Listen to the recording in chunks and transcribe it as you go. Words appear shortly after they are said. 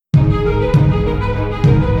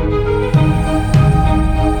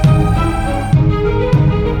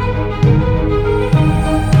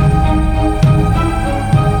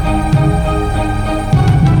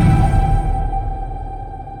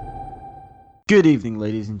Good evening,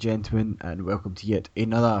 ladies and gentlemen, and welcome to yet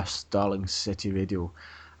another Starling City Radio.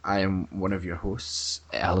 I am one of your hosts,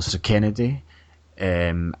 Alistair Kennedy,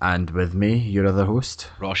 and with me, your other host,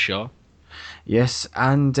 Ross Shaw. Yes,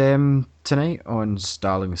 and tonight on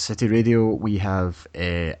Starling City Radio, we have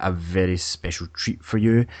a very special treat for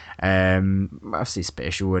you. I say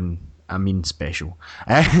special, and I mean special.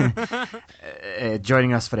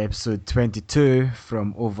 Joining us for episode 22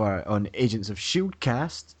 from over on Agents of S.H.I.E.L.D.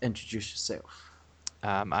 cast, introduce yourself.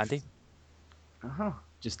 Andy.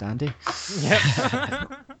 Just Andy. Yeah.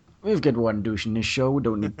 We've got one douche in this show, we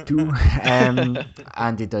don't need two.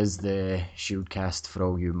 Andy does the Shield cast for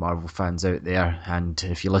all you Marvel fans out there, and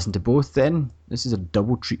if you listen to both, then this is a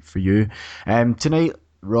double treat for you. Tonight,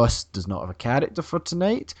 Ross does not have a character for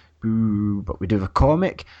tonight, boo, but we do have a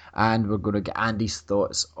comic, and we're going to get Andy's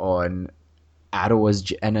thoughts on Arrow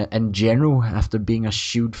in general. After being a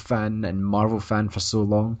Shield fan and Marvel fan for so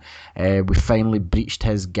long, we finally breached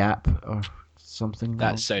his gap, or something.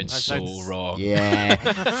 That sounds so wrong. Yeah.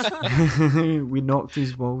 We knocked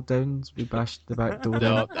his wall down. We bashed the back door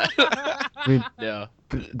No. in. We No.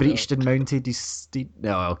 breached and mounted his steed.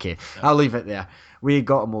 No, okay. I'll leave it there. We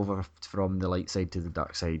got him over from the light side to the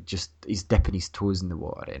dark side. Just he's dipping his toes in the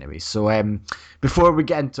water anyway. So before we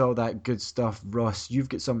get into all that good stuff, Ross, you've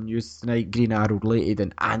got some news tonight, Green Arrow related,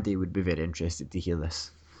 and Andy would be very interested to hear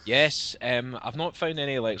this. Yes, I've not found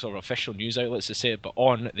any sort of official news outlets to say it, but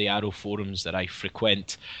on the Arrow forums that I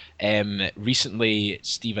frequent, recently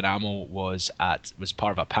Stephen Amell was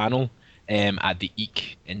part of a panel at the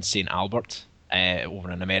EEC in St. Albert over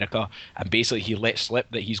in America, and basically he let slip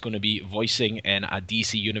that he's going to be voicing in a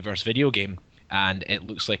DC Universe video game, and it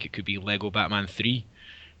looks like it could be Lego Batman 3.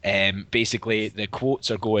 Basically, the quotes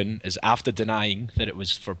are going is after denying that it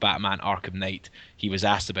was for Batman Arkham Knight, he was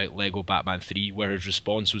asked about Lego Batman 3, where his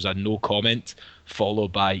response was a no comment,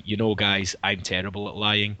 followed by, guys, I'm terrible at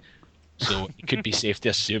lying. So it could be safe to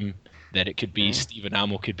assume that it could be Stephen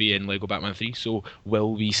Amell could be in Lego Batman 3. So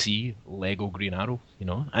will we see Lego Green Arrow?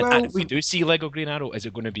 And if we do see Lego Green Arrow, is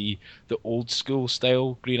it going to be the old school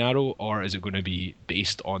style Green Arrow, or is it going to be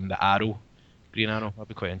based on the Arrow Green Arrow? That'd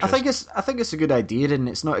be quite interesting. I think it's a good idea, and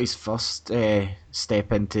it's not his first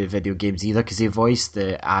step into video games either, because he voiced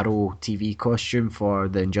the Arrow TV costume for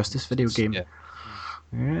the Injustice video game. Yeah.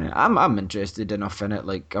 Yeah, I'm interested enough in it.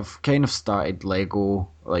 Like, I've kind of started Lego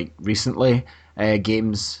recently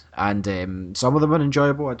games, and some of them are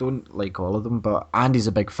enjoyable. I don't like all of them, but Andy's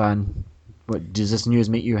a big fan. What does this news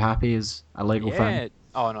make you happy as a Lego fan?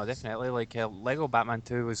 Oh no, definitely. Lego Batman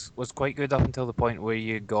 2 was quite good up until the point where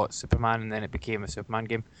you got Superman and then it became a Superman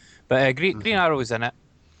game. But Green Arrow was in it.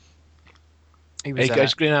 He was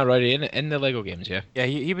Is Green Arrow already in the Lego games? Yeah. Yeah,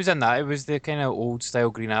 he was in that. It was the kind of old style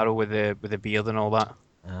Green Arrow with the beard and all that.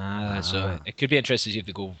 So it could be interesting if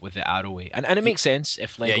they go with the Arrow way, and it makes sense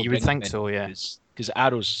if Lego. Yeah, you would think so. Yeah, because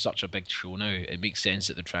Arrow's such a big show now. It makes sense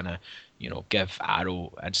that they're trying to, give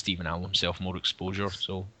Arrow and Stephen Amell himself more exposure.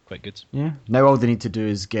 So quite good. Yeah. Now all they need to do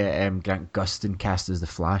is get Grant Gustin cast as the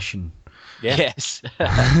Flash, and yes,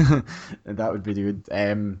 and that would be good.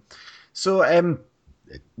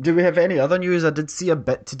 Do we have any other news? I did see a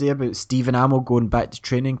bit today about Stephen Amell going back to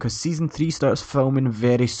training because season 3 starts filming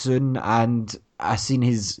very soon, and I seen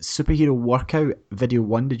his superhero workout video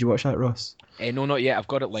 1. Did you watch that, Ross? No, not yet. I've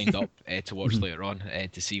got it lined up to watch later on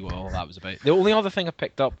to see what all that was about. The only other thing I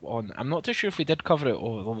picked up on, I'm not too sure if we did cover it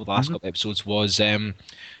over the last couple episodes, was in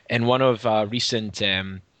one of recent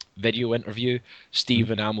video interview,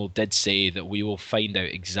 Stephen Amell did say that we will find out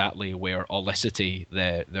exactly where Olicity,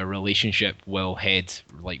 the relationship, will head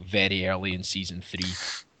very early in season 3.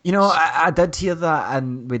 I did hear that,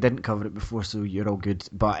 and we didn't cover it before, so you're all good.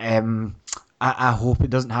 But I hope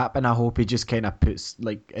it doesn't happen. I hope he just kind of puts,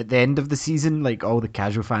 at the end of the season, all the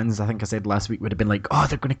casual fans, I think I said last week, would have been like, oh,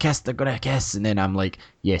 they're going to kiss. And then I'm like,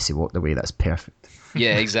 yes, he walked away. That's perfect.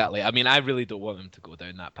 Yeah, exactly. I mean, I really don't want them to go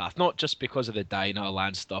down that path. Not just because of the Dinah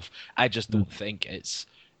Land stuff. I just don't think it's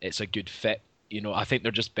a good fit. I think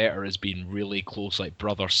they're just better as being really close,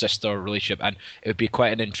 brother-sister relationship. And it would be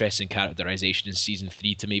quite an interesting characterization in season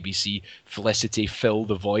 3 to maybe see Felicity fill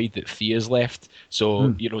the void that Thea's left.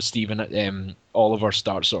 So, Stephen, Oliver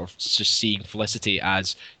starts sort of just seeing Felicity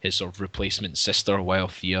as his sort of replacement sister while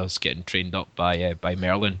Thea's getting trained up by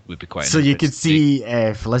Merlin. Would be quite. So you could see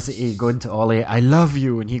Felicity going to Ollie, "I love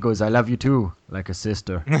you," and he goes, "I love you too," like a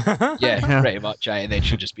sister. Yeah, pretty much. And then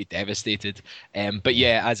she'll just be devastated. But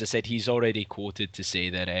yeah, as I said, he's already quoted to say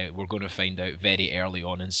that we're going to find out very early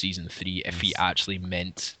on in season 3 if he actually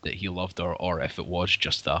meant that he loved her or if it was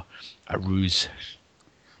just a ruse.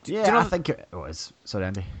 Yeah, I think it was. Sorry,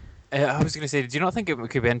 Andy. I was going to say, do you not think it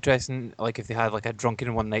could be interesting, like if they had like a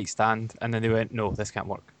drunken one night stand, and then they went, "No, this can't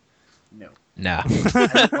work." No. Nah.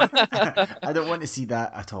 I don't want to see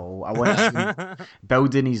that at all. I want to see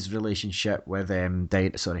building his relationship with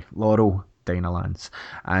Laurel Dinah Lance,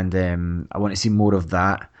 and I want to see more of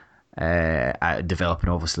that developing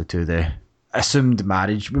obviously to the assumed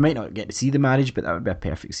marriage. We might not get to see the marriage, but that would be a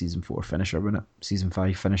perfect season 4 finisher, wouldn't it? Season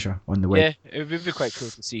 5 finisher on the way. Yeah, it would be quite cool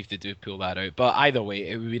to see if they do pull that out. But either way,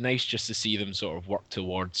 it would be nice just to see them sort of work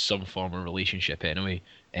towards some form of relationship anyway.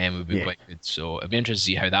 And it would be quite good. So it'd be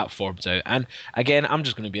interesting to see how that forms out. And again, I'm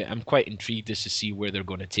quite intrigued as to see where they're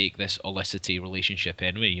going to take this Olicity relationship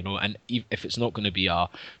anyway, you know. And if it's not going to be a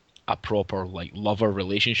proper like lover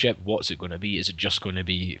relationship, what's it going to be? Is it just going to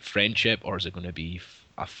be friendship, or is it going to be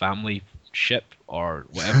a family ship or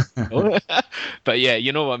whatever? But yeah,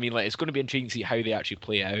 you know what I mean. Like, it's going to be intriguing to see how they actually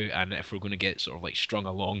play out, and if we're going to get sort of like strung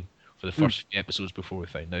along for the first few episodes before we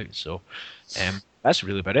find out. So that's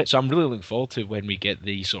really about it. So I'm really looking forward to when we get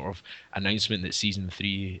the sort of announcement that season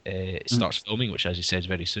 3 starts filming, which, as you said, is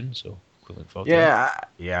very soon. So looking forward to that.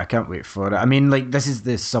 Yeah, I can't wait for it. I mean, like, this is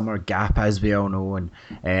the summer gap, as we all know, and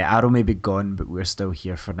Arrow may be gone, but we're still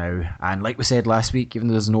here for now. And like we said last week, even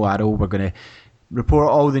though there's no Arrow, we're going to report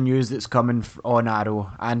all the news that's coming on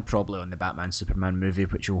Arrow and probably on the Batman Superman movie,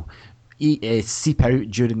 which will seep out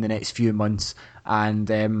during the next few months. And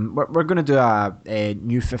we're going to do a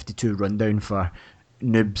new 52 rundown for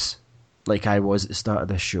noobs, like I was at the start of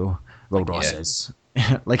this show. Well, Ross is.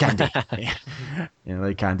 Like Andy.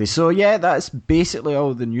 Like Andy. So yeah, that's basically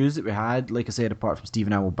all the news that we had. Like I said, apart from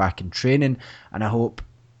Stephen Amell back in training, and I hope,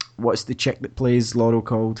 what's the chick that plays Laurel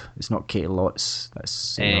called? It's not Kate Lotz.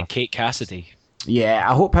 That's Kate Cassidy. Yeah,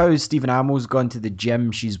 I hope how Stephen Amell's gone to the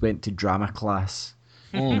gym, she's went to drama class.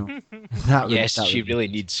 She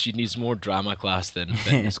needs more drama class than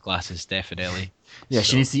fitness classes, definitely. Yeah,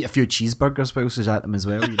 she needs to eat a few cheeseburgers while she's at them as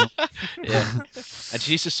well, you know. Yeah. And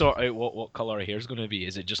she needs to sort out what colour her hair is going to be.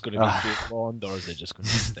 Is it just going to be straight blonde, or is it just going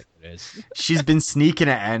to be stick where it is? She's been sneaking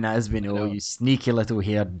it in, as we know. You sneaky little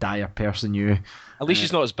hair dyer person, you. At least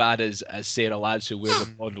she's not as bad as Sarah Ladd, who wears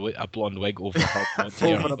a blonde wig over her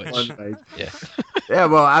blonde hair. Yeah,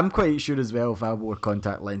 well, I'm quite sure as well, if I wore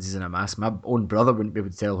contact lenses and a mask, my own brother wouldn't be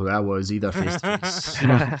able to tell who I was either face to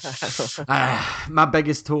face. My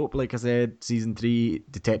biggest hope, like I said, season 3,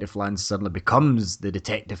 Detective Lance suddenly becomes the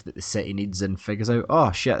detective that the city needs and figures out,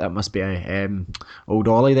 oh shit, that must be old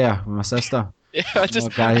Ollie there with my sister. Yeah, I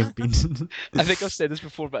think I've said this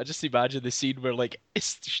before, but I just imagine the scene where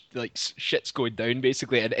it's like shit's going down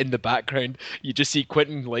basically, and in the background you just see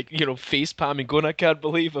Quentin face palming, going, "I can't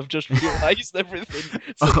believe I've just realised everything."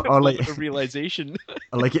 It's like a realization.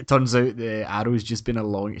 Like, it turns out the Arrow's just been a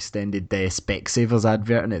long extended Specsavers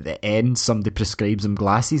advert, and at the end somebody prescribes him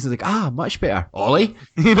glasses. It's like, much better, Ollie.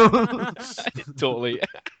 You know, totally.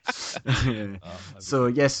 So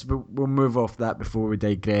yes, we'll move off that before we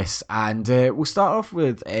digress, and we'll start off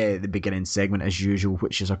with the beginning segment as usual,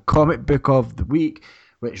 which is a comic book of the week,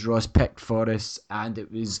 which Ross picked for us, and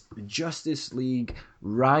it was Justice League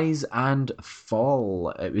Rise and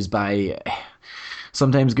Fall. It was by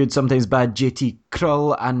sometimes good, sometimes bad JT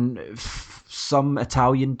Krull and some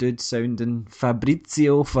Italian dude sounding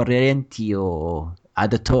Fabrizio Fiorentino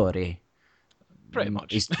Auditore. Pretty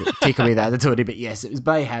much. Take away the auditory, but yes, it was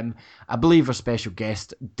by him. I believe our special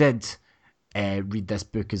guest did read this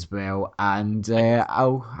book as well, and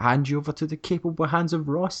I'll hand you over to the capable hands of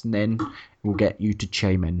Ross, and then we'll get you to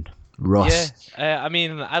chime in. Ross. Yeah, I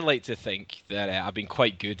mean, I'd like to think that I've been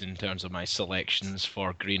quite good in terms of my selections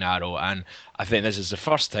for Green Arrow, and I think this is the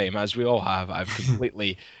first time, as we all have, I've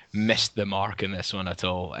completely missed the mark in this one at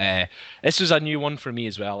all. This was a new one for me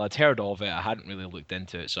as well. I'd heard of it, I hadn't really looked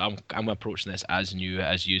into it, so I'm approaching this as new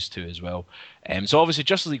as used to as well. So obviously,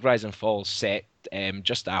 Justice League Rise and Fall set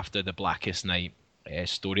just after the Blackest Night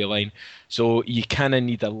storyline, so you kind of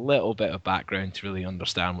need a little bit of background to really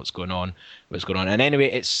understand what's going on. And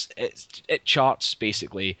anyway, it charts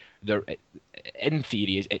basically in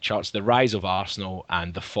theory, it charts the rise of Arsenal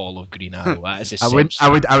and the fall of Green Arrow.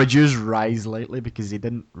 I would use rise lightly because he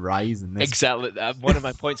didn't rise in this. Exactly. One of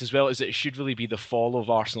my points as well is that it should really be the fall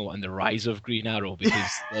of Arsenal and the rise of Green Arrow,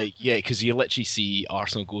 because because you literally see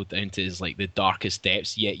Arsenal go down to his the darkest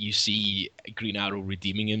depths, yet you see Green Arrow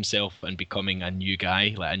redeeming himself and becoming a new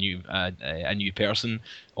guy, like a new person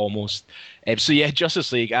almost. So yeah,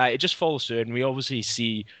 Justice League, it just follows through, and we obviously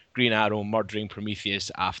see Green Arrow murdering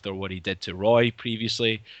Prometheus after what he did to Roy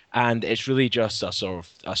previously, and it's really just a sort of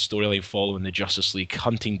a storyline following the Justice League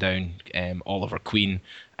hunting down Oliver Queen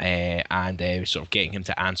and sort of getting him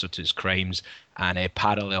to answer to his crimes. And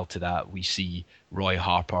parallel to that, we see Roy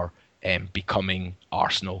Harper becoming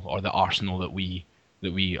Arsenal, or the Arsenal that we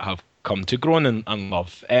have come to grow and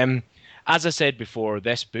love. As I said before,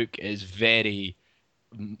 this book is very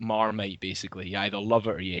Marmite, basically. You either love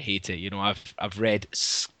it or you hate it. I've read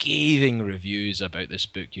scathing reviews about this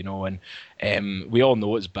book, and we all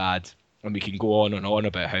know it's bad, and we can go on and on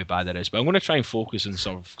about how bad it is. But I'm going to try and focus on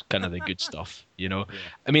sort of kind of the good stuff. Yeah.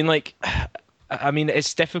 I mean,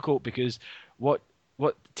 it's difficult because what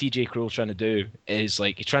TJ Crowell's trying to do is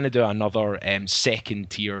he's trying to do another second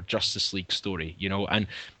tier Justice League story, and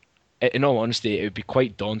in all honesty, it would be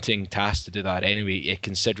quite daunting task to do that anyway,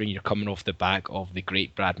 considering you're coming off the back of the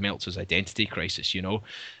great Brad Meltzer's Identity Crisis,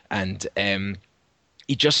 and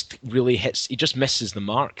he just misses the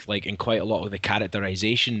mark, in quite a lot of the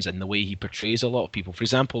characterizations and the way he portrays a lot of people. For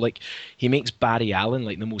example, he makes Barry Allen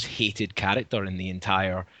the most hated character in the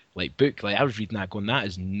entire book. I was reading that going, that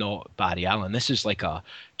is not Barry Allen. This is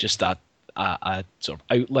just a sort of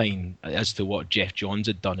outline as to what Jeff Johns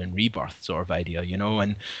had done in Rebirth, sort of idea,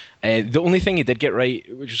 and the only thing he did get right,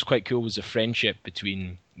 which was quite cool, was the friendship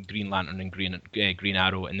between Green Lantern and Green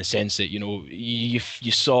Arrow, in the sense that you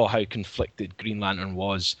saw how conflicted Green Lantern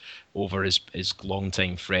was over his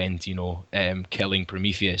longtime friend, killing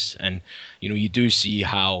Prometheus, and you do see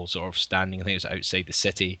Hal sort of standing, I think it's outside the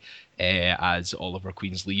city, as Oliver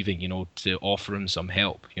Queen's leaving, to offer him some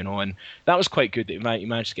help, and that was quite good that he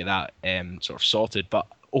managed to get that sort of sorted. But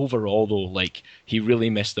overall, though, he really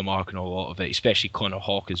missed the mark on a lot of it, especially Connor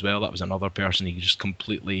Hawke as well. That was another person he just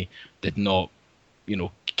completely did not,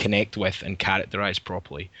 connect with and characterize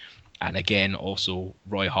properly. And again, also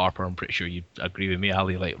Roy Harper, I'm pretty sure you'd agree with me,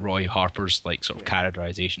 Ali, Roy Harper's sort of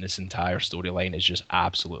characterization, this entire storyline is just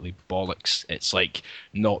absolutely bollocks. It's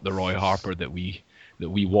not the Roy Harper that we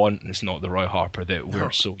want, and it's not the Roy Harper that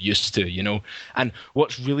we're so used to, And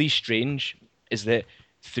what's really strange is that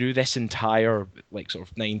through this entire sort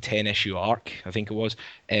of 9-10 issue arc, I think it was,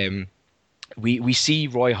 we see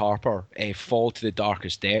Roy Harper fall to the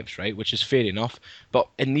darkest depths, right? Which is fair enough. But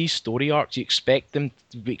in these story arcs, we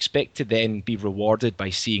expect to then be rewarded by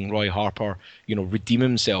seeing Roy Harper, redeem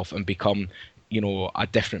himself and become, a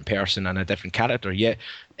different person and a different character. Yet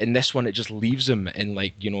in this one, it just leaves him in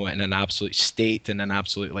in an absolute state, and an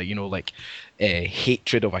absolute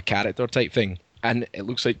hatred of a character type thing. And it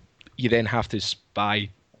looks like you then have to spy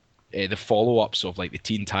the follow-ups of the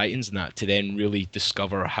Teen Titans and that to then really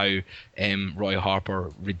discover how Roy Harper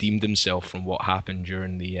redeemed himself from what happened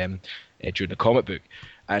during the comic book.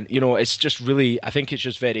 And it's just really, I think it's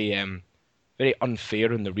just very very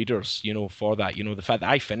unfair on the readers, for that. The fact that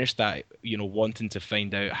I finished that, wanting to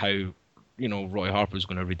find out how Roy Harper was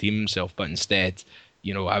going to redeem himself, but instead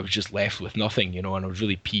I was just left with nothing, and I was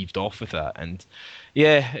really peeved off with that. And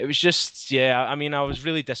yeah, it was just, I mean, I was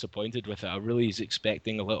really disappointed with it. I really was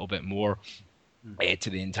expecting a little bit more to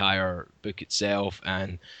the entire book itself,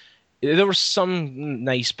 and there were some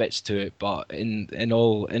nice bits to it, but in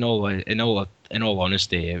all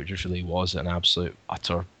honesty, it just really was an absolute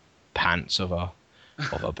utter pants of a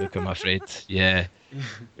book, I'm afraid. Yeah,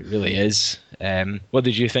 it really is. What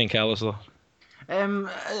did you think, Alistair? I'm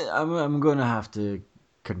going to have to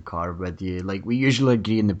concur with you. We usually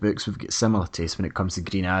agree in the books, we've got similar tastes when it comes to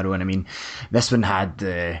Green Arrow, and I mean, this one had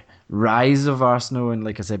the rise of Arsenal, and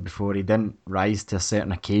like I said before, he didn't rise to a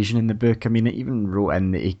certain occasion in the book. I mean, it even wrote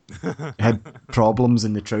in that he had problems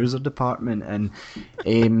in the trouser department, and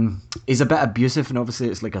he's a bit abusive, and obviously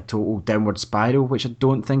it's a total downward spiral, which I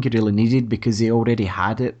don't think he really needed, because he already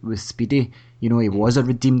had it with Speedy. He was a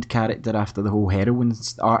redeemed character after the whole heroine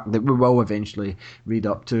arc that we will eventually read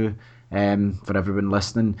up to, for everyone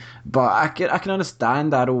listening. But I can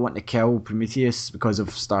understand Arrow wanting to kill Prometheus because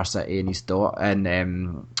of Star City and his daughter,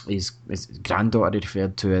 and his granddaughter he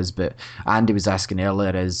referred to as. But Andy was asking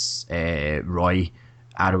earlier, is Roy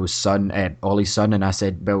Arrow's son, Ollie's son, and I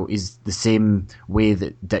said, well, he's the same way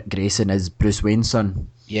that Dick Grayson is Bruce Wayne's son.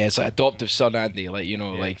 Yeah, it's adoptive son, Andy.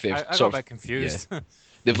 They've I got a bit confused. Yeah.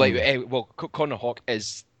 They've Connor Hawke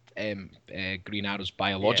is Green Arrow's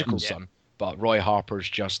biological son. But Roy Harper's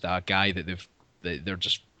just a guy that they're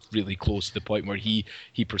just really close to the point where he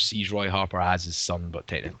perceives Roy Harper as his son, but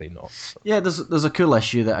technically not. So. Yeah, there's a cool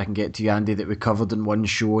issue that I can get to you, Andy, that we covered in one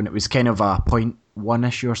show, and it was kind of a point one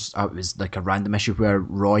issue, or it was a random issue where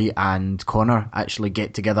Roy and Connor actually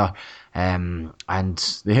get together, and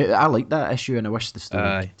I like that issue, and I wish the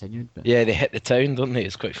story continued. But... yeah, they hit the town, don't they?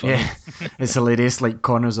 It's quite funny. Yeah, it's hilarious.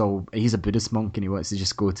 Connor's he's a Buddhist monk, and he wants to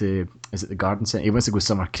just go to, is it the garden centre? He wants to go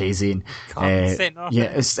somewhere crazy, and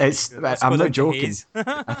yeah, it's I'm not joking.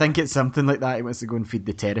 I think it's something like that. He wants to go and feed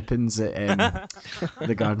the terrapins at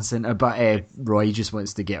the garden centre, but Roy just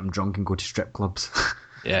wants to get him drunk and go to strip clubs.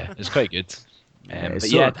 Yeah, it's quite good. But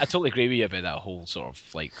so, yeah, I totally agree with you about that whole sort of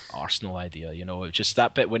like Arsenal idea. You know, just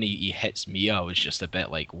that bit when he hits Mia was just a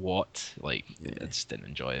bit like what? Like I just didn't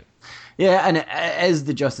enjoy it. yeah, and it is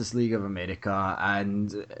the Justice League of America,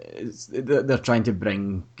 and they're trying to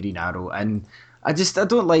bring Green Arrow, and I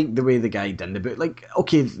don't like the way the guy did the book. Like,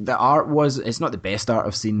 okay, the art it's not the best art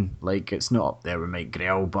I've seen. Like, it's not up there with Mike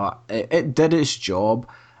Grell, but it did its job,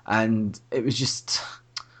 and it was just,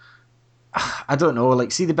 I don't know.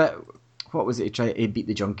 Like, see the bit, what was it he beat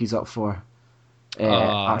the junkies up for?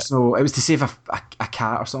 Arsenal. It was to save a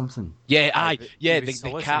cat or something. Yeah, he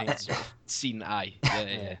the was cat hallucinating. scene,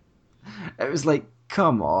 yeah. It was like,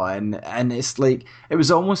 come on, and it's like it was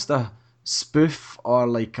almost a spoof or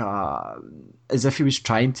like as if he was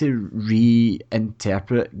trying to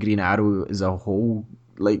reinterpret Green Arrow as a whole.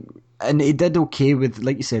 Like, and he did okay with,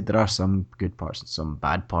 like you said, there are some good parts and some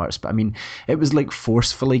bad parts, but I mean, it was like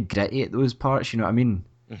forcefully gritty at those parts. You know what I mean?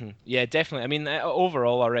 Yeah, definitely. I mean,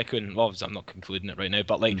 overall, I reckon. Well, obviously, I'm not concluding it right now,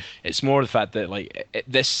 but like, it's more the fact that like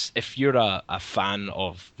this. If you're a fan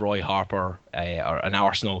of Roy Harper or an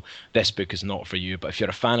Arsenal, this book is not for you. But if you're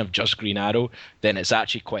a fan of just Green Arrow, then it's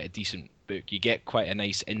actually quite a decent book. You get quite a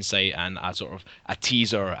nice insight and a sort of a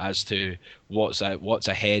teaser as to what's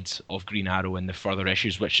ahead of Green Arrow in the further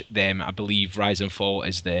issues, which then I believe Rise and Fall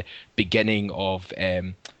is the beginning of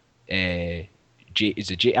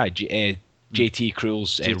JT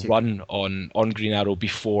Cruel's run on Green Arrow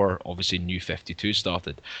before obviously New 52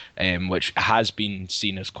 started, which has been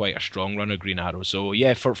seen as quite a strong run of Green Arrow. So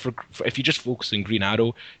yeah, for if you just focus on Green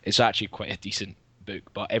Arrow, it's actually quite a decent book,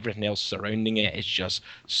 but everything else surrounding it is just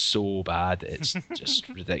so bad. It's just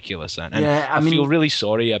ridiculous. And Yeah, I I mean- feel really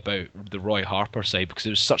sorry about the Roy Harper side because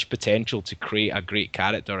there was such potential to create a great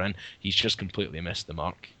character and he's just completely missed the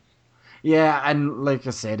mark. Yeah, and like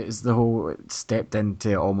I said, it's the whole it stepped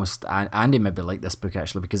into almost Andy maybe liked this book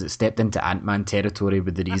actually because it stepped into Ant-Man territory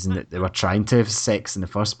with the reason that they were trying to have sex in the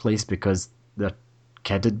first place because their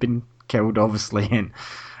kid had been killed, obviously,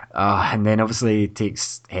 and then obviously he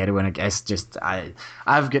takes heroin. I guess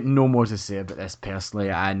I've got no more to say about this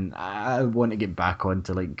personally, and I want to get back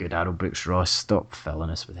onto like good Arrow books. Ross, stop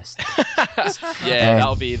filling us with this. Yeah,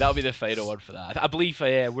 that'll be the final one for that. I believe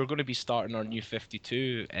we're going to be starting our New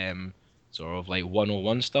 52 sort of like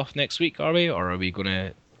 101 stuff next week, are we? Or are we going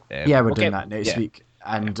to? Yeah, we're doing that next week.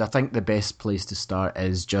 And I think the best place to start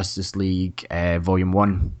is Justice League Volume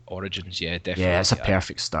 1. Origins, yeah, definitely. Yeah, it's a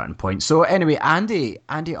perfect starting point. So anyway, Andy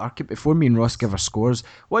Arkin, before me and Ross give our scores,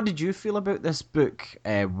 what did you feel about this book?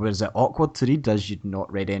 Was it awkward to read as you'd not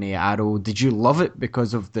read any Arrow? Did you love it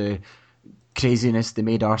because of the craziness they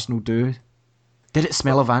made Arsenal do? Did it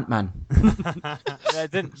smell of Ant-Man?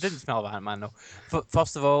 It didn't smell of Ant-Man, no.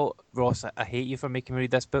 First of all, Ross, I hate you for making me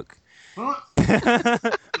read this book.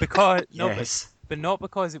 Because Yes. but not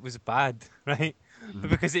because it was bad, right? But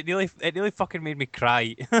because it nearly fucking made me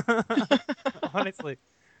cry. Honestly.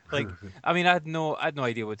 Like, I mean, I had no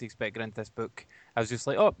idea what to expect going into this book. I was just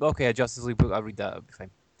like, oh, okay, a Justice League book, I'll read that, it'll be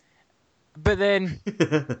fine. But then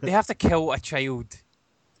they have to kill a child.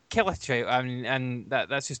 I mean, and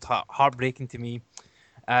that's just heartbreaking to me.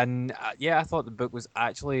 And yeah, I thought the book was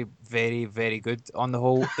actually very, very good on the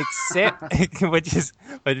whole, except which is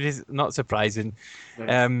not surprising.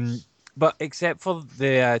 But except for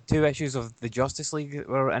the 2 issues of the Justice League that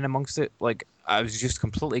were in amongst it, like I was just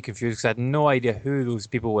completely confused because I had no idea who those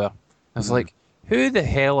people were. I was like, who the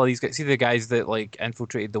hell are these guys? See the guys that like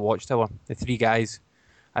infiltrated the Watchtower, the 3 guys.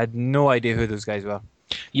 I had no idea who those guys were.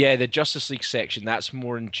 Yeah, the Justice League section, that's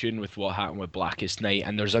more in tune with what happened with Blackest Night,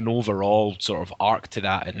 and there's an overall sort of arc to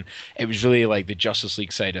that, and it was really like the Justice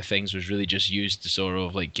League side of things was really just used to sort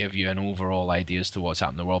of like give you an overall idea as to what's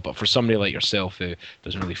happening in the world. But for somebody like yourself who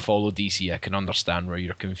doesn't really follow DC, I can understand where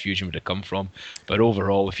your confusion would have come from. But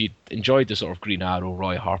overall, if you enjoyed the sort of Green Arrow,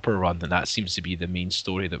 Roy Harper run, then that seems to be the main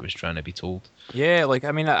story that was trying to be told. Yeah, like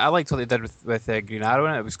I mean, I liked what they did with Green Arrow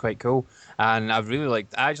in it. It was quite cool, and I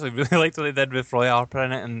actually really liked what they did with Roy Harper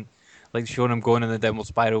in it, and like showing him going in the downward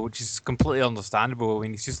spiral, which is completely understandable. I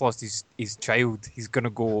mean, he's just lost his child. He's gonna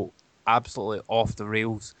go absolutely off the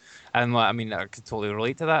rails, and like, I mean, I could totally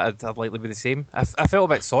relate to that. I'd likely be the same. I felt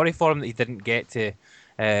a bit sorry for him that he didn't get to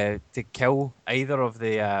kill either of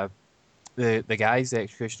the guys, the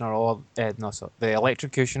executioner or the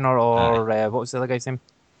electrocutioner or what was the other guy's name?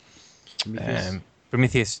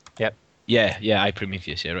 Prometheus. Yep. Yeah,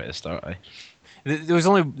 Prometheus. Yeah, right at the start. There was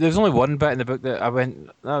only one bit in the book that I went,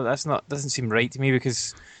 no, doesn't seem right to me,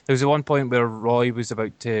 because there was one point where Roy was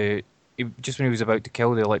just when he was about to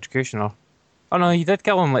kill the electrocutioner. Oh no, he did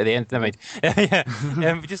kill him at the end. Never mind.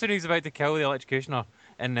 Yeah, just when he was about to kill the electrocutioner,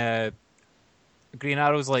 and Green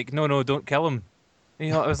Arrow's like, no, don't kill him.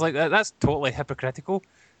 I was like, that's totally hypocritical.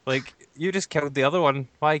 Like, you just killed the other one.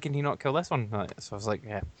 Why can he not kill this one? So I was like,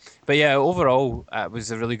 yeah. But yeah, overall, it was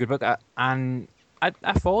a really good book, and I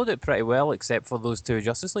followed it pretty well, except for those two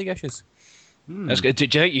Justice League issues. That's good. Do you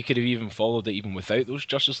think you could have even followed it even without those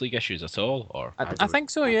Justice League issues at all? Or I think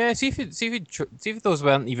so. Yeah. See if those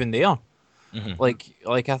weren't even there. Like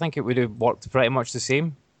I think it would have worked pretty much the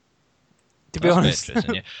same. To be honest.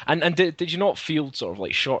 Interesting, yeah. And did you not feel sort of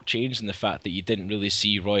like shortchanged in the fact that you didn't really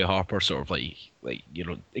see Roy Harper sort of like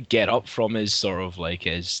get up from his sort of like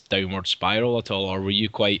his downward spiral at all, or were you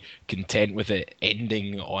quite content with it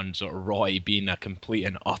ending on sort of Roy being a complete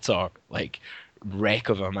and utter like wreck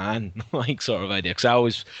of a man, like sort of idea? Because I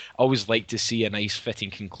always like to see a nice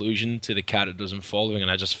fitting conclusion to the characters I'm following,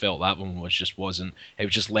 and I just felt that one wasn't. It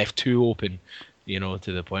was just left too open. To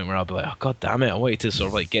the point where I'll be like, oh, God damn it, I wanted to sort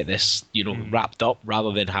of like get this, wrapped up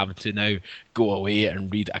rather than having to now go away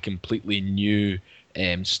and read a completely new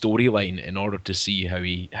storyline in order to see how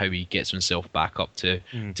he gets himself back up to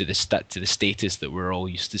the status that we're all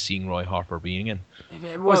used to seeing Roy Harper being in.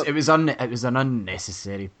 It was an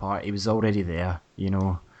unnecessary part. He was already there,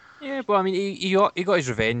 Yeah, but I mean, he got his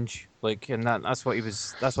revenge, like, and that's what he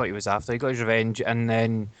was after. He got his revenge, and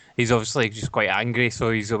then he's obviously just quite angry,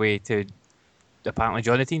 so he's away to apparently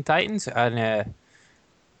join the Teen Titans, and I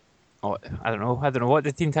don't know what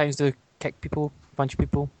the Teen Titans do. Kick people, punch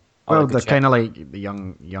people. Well, they're kind of like the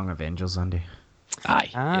young Avengers, Andy. Aye,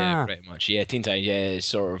 yeah, pretty much. Yeah, Teen Titans. Yeah, it's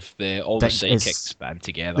sort of the sidekicks band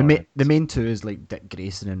together. The main two is like Dick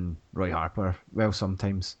Grayson and Roy Harper. Well,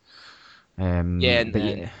 sometimes.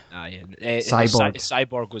 Cyborg.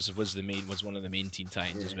 Cyborg was one of the main Teen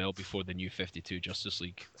Titans as well before the New 52 Justice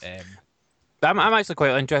League. I'm actually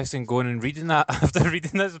quite interested in going and reading that after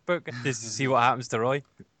reading this book to see what happens to Roy.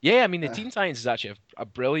 Yeah, I mean, the Teen Titans is actually a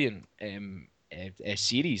brilliant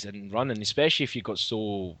series and run, and especially if you got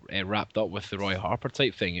so wrapped up with the Roy Harper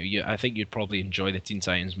type thing. I think you'd probably enjoy the Teen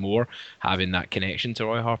Titans more, having that connection to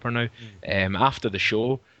Roy Harper now. After the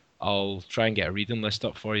show, I'll try and get a reading list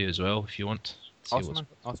up for you as well if you want. Awesome.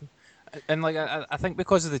 And like I think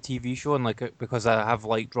because of the TV show and like because I have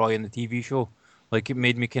liked Roy in the TV show, like it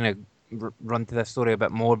made me kind of run to this story a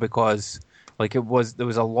bit more because like there was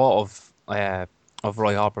a lot of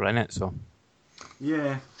Roy Harper in it. So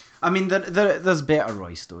yeah. I mean, there's better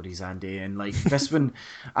Roy stories, Andy, and like this one,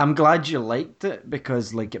 I'm glad you liked it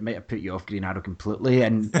because like it might have put you off Green Arrow completely.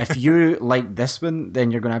 And if you like this one,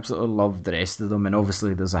 then you're going to absolutely love the rest of them. And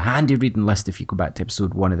obviously, there's a handy reading list if you go back to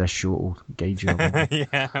episode 1 of this show. It'll guide you along,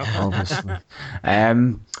 yeah, obviously.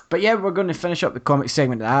 But yeah, we're going to finish up the comic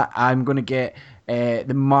segment of that. I'm going to get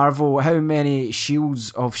the Marvel. How many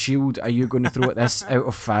shields of S.H.I.E.L.D. are you going to throw at this out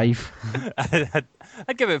of 5?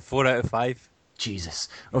 I'd give it 4 out of 5. Jesus.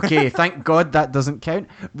 Okay, thank God that doesn't count.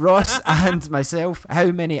 Ross and myself, how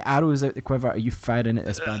many arrows out the quiver are you firing at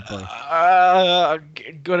this bad boy? I'm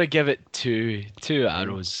gonna give it two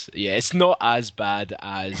arrows. Yeah, it's not as bad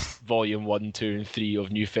as Volume 1, 2, and 3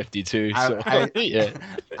 of New 52. So yeah,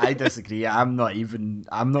 I disagree. I'm not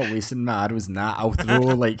wasting my arrows in that.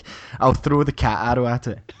 I'll throw the cat arrow at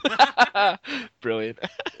it. Brilliant.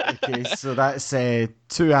 Okay, so that's 2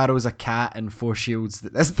 arrows a cat and 4 shields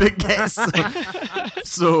that this book gets.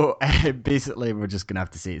 So basically, we're just gonna have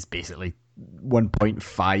to say it's basically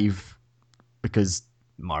 1.5 because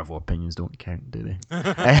Marvel opinions don't count, do they?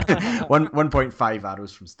 1.5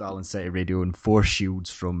 arrows from Starling City Radio and 4 shields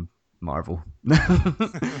from Marvel.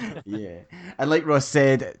 Yeah, and like Ross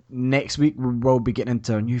said, next week we will be getting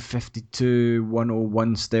into a New 52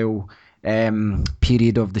 101 style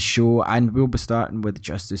period of the show, and we'll be starting with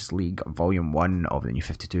Justice League Volume 1 of the New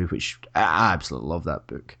 52, which I absolutely love that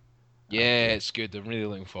book. Yeah, it's good. I'm really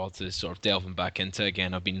looking forward to sort of delving back into it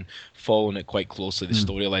again. I've been following it quite closely, the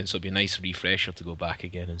storyline, so it'll be a nice refresher to go back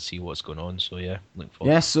again and see what's going on. So yeah, looking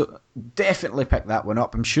forward. Yeah, so definitely pick that one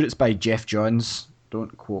up. I'm sure it's by Jeff Johns.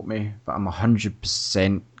 Don't quote me, but I'm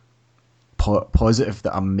 100% positive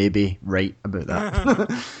that I'm maybe right about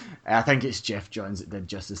that. I think it's Jeff Johns that did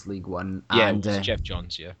Justice League 1. Yeah, and, it's Jeff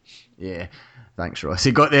Johns, yeah. Yeah, thanks, Ross.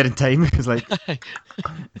 He got there in time. He was like...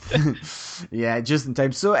 Yeah, just in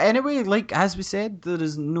time. So anyway, like as we said, there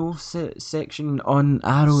is no section on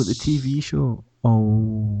Arrow, the TV show.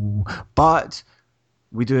 Oh. But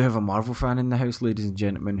we do have a Marvel fan in the house, ladies and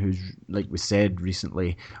gentlemen, who's, like we said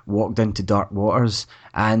recently, walked into Dark Waters.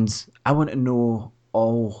 And I want to know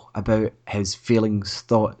all about his feelings,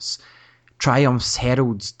 thoughts, triumphs,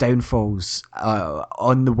 heralds, downfalls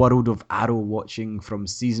on the world of Arrow watching from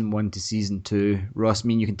season 1 to season 2. Ross,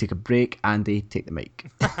 me and you can take a break. Andy, take the mic.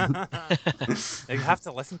 You have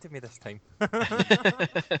to listen to me this time.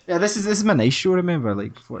 Yeah, this is my nice show. Remember,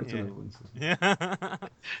 like 42 ones. Yeah.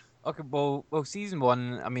 Okay, well, season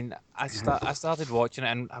 1. I mean, I started watching it,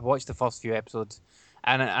 and I watched the first few episodes,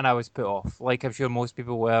 and I was put off. Like I'm sure most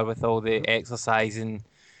people were, with all the exercising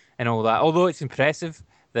and all that. Although it's impressive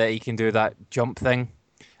that he can do that jump thing,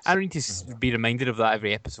 I don't need to be reminded of that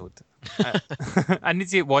every episode. I need to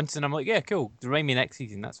see it once, and I'm like, yeah, cool. Remind me next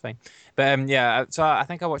season. That's fine. But yeah, so I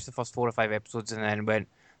think I watched the first 4 or 5 episodes, and then went,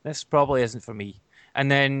 this probably isn't for me. And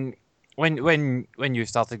then when you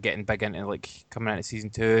started getting big into like coming into season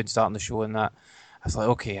 2 and starting the show and that, I was like,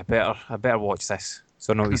 okay, I better watch this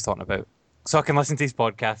so I know what he's talking about, so I can listen to his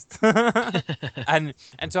podcast. and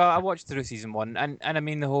so I watched through season 1, and I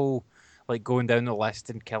mean the whole like going down the list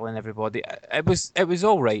and killing everybody. It was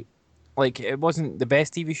all right. Like it wasn't the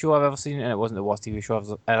best TV show I've ever seen, and it wasn't the worst TV show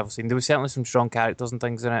I've ever seen. There was certainly some strong characters and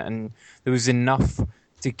things in it, and there was enough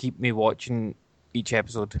to keep me watching each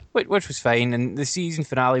episode, which was fine. And the season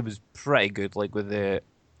finale was pretty good, like with the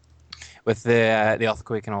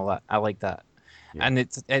earthquake and all that. I like that, and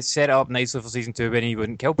it's set up nicely for season 2 when he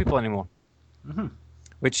wouldn't kill people anymore. Mm-hmm.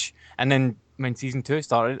 And then when season 2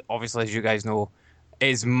 started, obviously as you guys know, it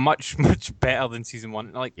is much better than season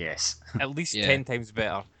 1. Like Yes, at least 10 times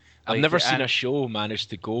better. I've never seen a show manage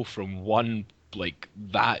to go from one like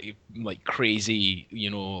that like crazy,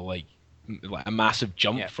 like a massive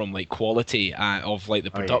jump from like quality of like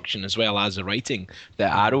the production as well as the writing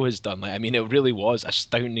that Arrow has done. Like, I mean, it really was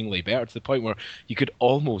astoundingly better, to the point where you could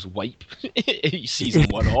almost wipe season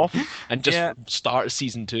 1 off and just start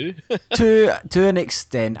season 2. to an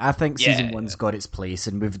extent, I think season 1's got its place,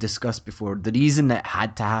 and we've discussed before. The reason it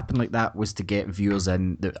had to happen like that was to get viewers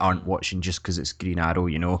in that aren't watching just because it's Green Arrow.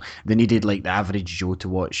 They needed like the average Joe to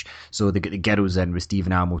watch, so they got the girls in with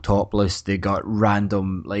Stephen Amell topless. They got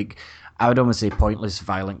random, like, I would almost say pointless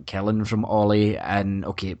violent killing from Ollie, and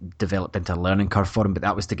it developed into a learning curve for him, but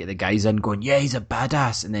that was to get the guys in going, yeah, he's a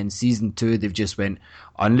badass. And then season 2, they've just went,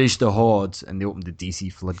 unleash the horde, and they opened the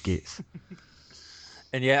DC floodgates.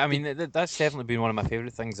 And yeah, I mean, that's definitely been one of my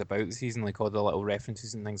favourite things about the season, like all the little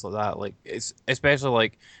references and things like that. Like, it's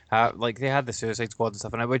especially like they had the Suicide Squad and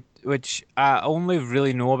stuff, and which I only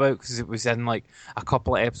really know about because it was in like a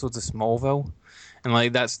couple of episodes of Smallville, and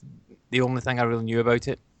like that's the only thing I really knew about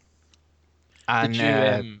it. And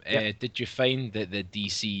did you find that the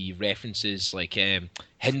DC references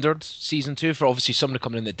hindered season 2 for obviously somebody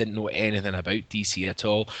coming in that didn't know anything about DC at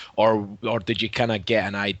all, or did you kind of get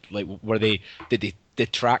an idea, like did they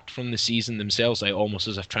detract from the season themselves, like almost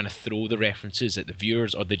as if trying to throw the references at the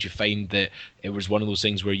viewers, or did you find that it was one of those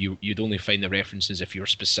things where you'd only find the references if you were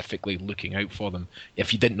specifically looking out for them?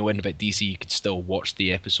 If you didn't know anything about DC, you could still watch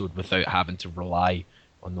the episode without having to rely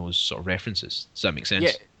on those sort of references. Does that make sense?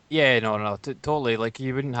 Yeah. Yeah, no, totally. Like,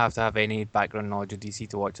 you wouldn't have to have any background knowledge of DC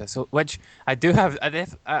to watch this. So, which I do have.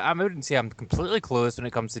 I wouldn't say I'm completely closed when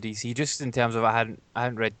it comes to DC. Just in terms of I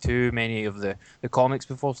hadn't read too many of the comics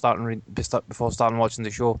before starting watching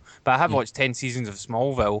the show. But I have watched 10 seasons of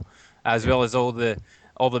Smallville, as well as all the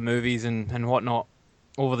movies and whatnot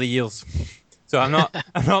over the years. So I'm not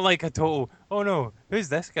like a total, oh no, who's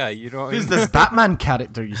this guy? Who's this Batman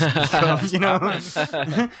character you speak of?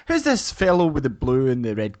 Who's this fellow with the blue and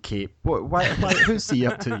the red cape? Why who's he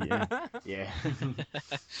up to? Yeah.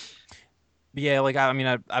 Yeah, like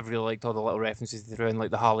I've really liked all the little references they threw in,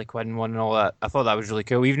 like the Harley Quinn one and all that. I thought that was really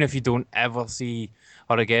cool. Even if you don't ever see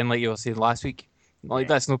her again, like you were saying last week, like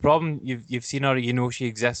that's no problem. You've seen her, she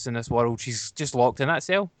exists in this world. She's just locked in that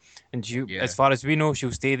cell, and as far as we know,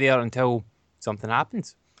 she'll stay there until something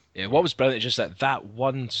happens. Yeah, what was brilliant is just that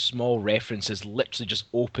one small reference has literally just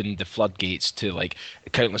opened the floodgates to like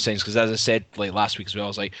countless things. Because as I said like last week as well, I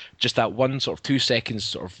was like, just that one sort of 2 seconds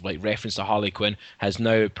sort of like reference to Harley Quinn has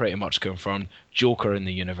now pretty much confirmed Joker in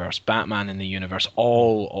the universe, Batman in the universe.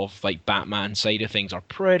 All of like Batman side of things are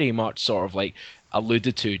pretty much sort of like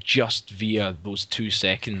alluded to just via those 2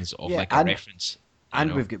 seconds of a reference.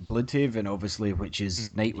 And we've got Bloodhaven, obviously, which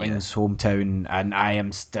is Nightwing's hometown, and I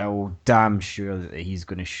am still damn sure that he's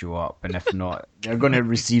going to show up. And if not, they're going to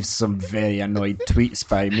receive some very annoyed tweets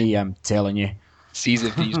by me, I'm telling you. Season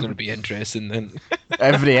 3 is going to be interesting then.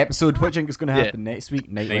 Every episode, what do you think is going to happen next week?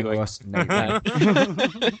 Nightwing lost.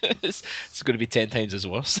 It's going to be 10 times as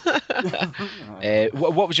worse.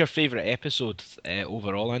 What was your favourite episode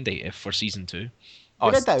overall, Andy, for season 2? You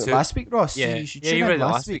read that last week, Ross. Yeah, you read it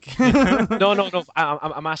last week. No.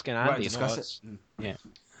 I'm asking Andy. Discuss it. Yeah.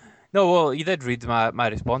 No, well, you did read my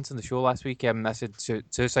response in the show last week. I said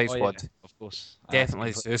Suicide Oh Squad. yeah, of course.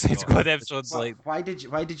 Definitely Completely Suicide forgot. Squad episodes. Like, Why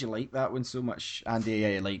did you like that one so much, Andy?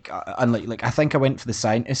 Unlike I think I went for the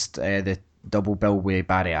Scientist, the double bill with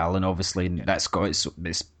Barry Allen, obviously, and that's got its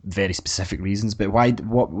very specific reasons. But why?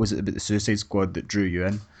 What was it about the Suicide Squad that drew you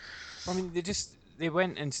in? I mean, they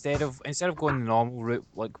went instead of going the normal route.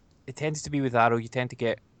 Like it tends to be with Arrow, you tend to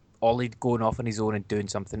get Ollie going off on his own and doing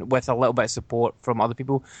something with a little bit of support from other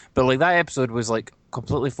people. But like that episode was like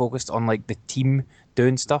completely focused on like the team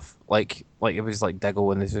doing stuff. Like it was like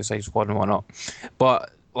Diggle and the Suicide Squad and whatnot.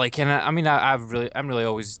 But like, and I'm really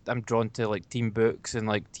always I'm drawn to like team books and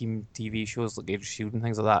like team TV shows like Agents of Shield and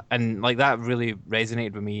things like that. And like that really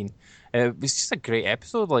resonated with me. And it was just a great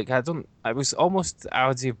episode. Like I was almost I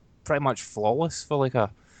would say pretty much flawless for like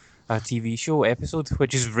a TV show episode,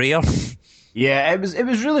 which is rare. Yeah, it was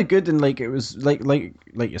really good, and like it was like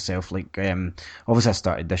yourself, obviously I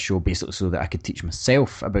started this show basically so that I could teach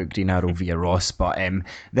myself about Green Arrow via Ross, but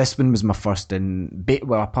this one was my first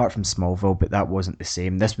well, apart from Smallville, but that wasn't the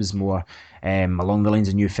same. This was more along the lines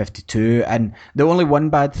of New 52, and the only one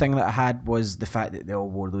bad thing that I had was the fact that they all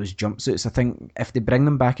wore those jumpsuits. I think if they bring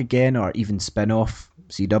them back again, or even spin-off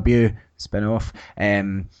CW spin-off,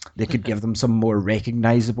 they could give them some more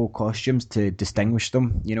recognisable costumes to distinguish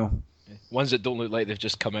them, you know. Ones that don't look like they've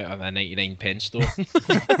just come out of a 99p store.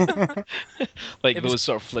 Like those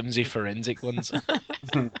sort of flimsy forensic ones.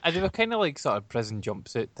 And they were kind of like sort of prison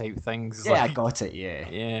jumpsuit type things. Yeah, like, I got it, yeah.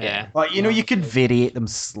 Yeah. But, you know, you could variate them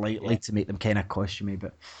slightly to make them kind of costumey,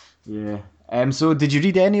 but yeah. So did you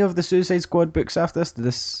read any of the Suicide Squad books after this? Did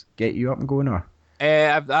this get you up and going, or?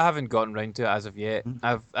 I haven't gotten round to it as of yet.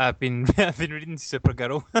 I've been reading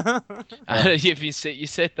Supergirl. You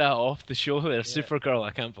said that off the show there, Supergirl.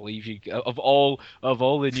 I can't believe you. Of all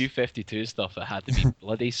the New 52 stuff, it had to be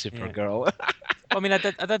bloody Supergirl. I mean, I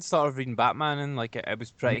did start off reading Batman and like it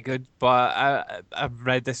was pretty good, but I've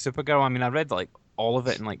read this Supergirl. I mean, I read like all of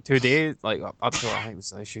it in like 2 days, like up to I think it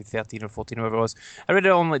was issue 13 or 14 or whatever it was. I read it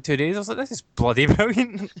all in like 2 days. I was like, this is bloody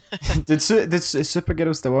brilliant. Did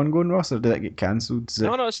Supergirl still ongoing, Ross, or did it get cancelled?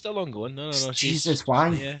 No, it's still ongoing. No. Jesus, why?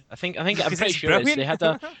 Yeah, I think I'm Because pretty it's sure brilliant. they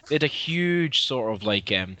had a huge sort of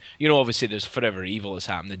like obviously there's Forever Evil that's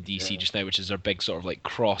happened in DC just now, which is their big sort of like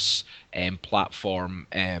cross platform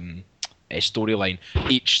storyline.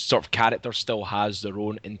 Each sort of character still has their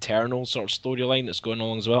own internal sort of storyline that's going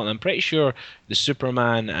along as well, and I'm pretty sure the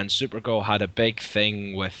Superman and Supergirl had a big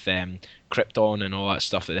thing with Krypton and all that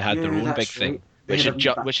stuff, that they had their own big thing,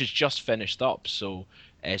 which is just finished up. So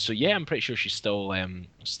yeah, I'm pretty sure she's still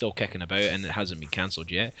kicking about and it hasn't been cancelled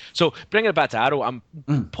yet. So bringing it back to Arrow, I'm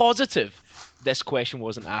positive this question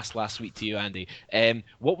wasn't asked last week to you, Andy.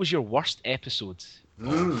 What was your worst episode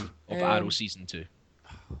of Arrow season 2?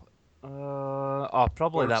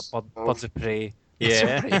 Probably Birds that Birds of Prey.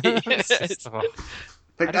 Yeah. It's just, I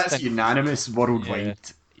think that's unanimous worldwide.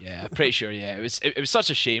 Yeah, I'm pretty sure. Yeah, it was such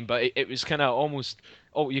a shame, but it was kind of almost.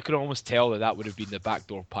 Oh, you could almost tell that would have been the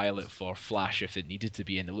backdoor pilot for Flash if it needed to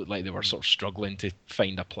be, and it looked like they were sort of struggling to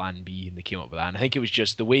find a plan B, and they came up with that. And I think it was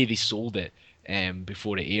just the way they sold it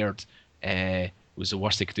before it aired was the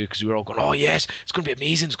worst they could do, because we were all going, "Oh yes, it's going to be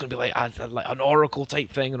amazing. It's going to be like an Oracle type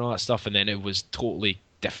thing and all that stuff," and then it was totally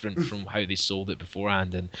different from how they sold it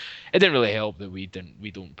beforehand, and it didn't really help that we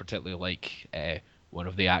don't particularly like one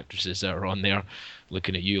of the actresses that are on there.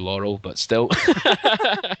 Looking at you, Laurel, but still,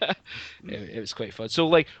 it was quite fun. So,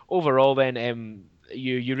 like overall, then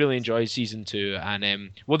you really enjoyed season 2,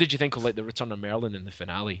 and what did you think of like the return of Merlin in the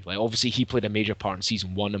finale? Like, obviously, he played a major part in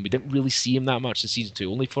season 1, and we didn't really see him that much in season 2,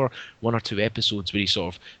 only for 1 or 2 episodes where he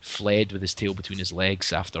sort of fled with his tail between his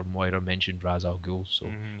legs after Moira mentioned Ra's al Ghul. So,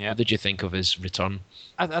 what did you think of his return?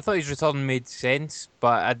 I thought his return made sense,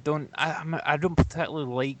 but I don't particularly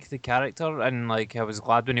like the character, and like I was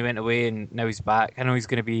glad when he went away, and now he's back. I know he's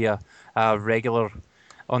going to be a regular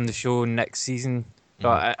on the show next season,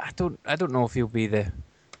 but I don't know if he'll be the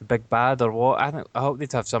big bad or what. I hope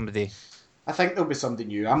they'd have somebody. I think there'll be something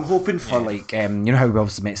new. I'm hoping for like you know how we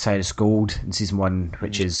obviously met Cyrus Gold in season 1,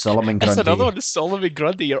 which is Solomon Grundy. That's another one, Solomon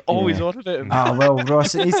Grundy. You're always on about him. Well,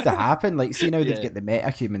 Ross, it needs to happen. Like, see now they've got the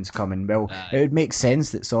metahumans coming. Well, it would make sense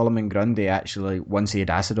that Solomon Grundy actually, once he had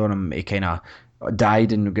acid on him, he kind of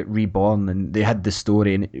died and got reborn, and they had the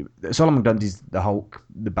story. And Solomon Grundy's the Hulk,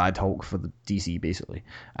 the bad Hulk for the DC, basically,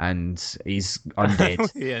 and he's undead.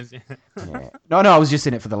 Yes. Yeah. No, I was just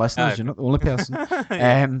saying it for the listeners. You're not the only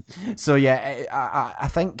person. So yeah, I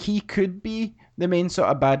think he could be the main sort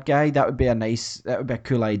of bad guy. That would be a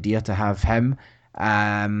cool idea to have him.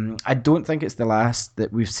 I don't think it's the last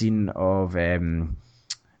that we've seen of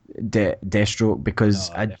Deathstroke, because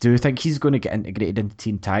No, I do think he's going to get integrated into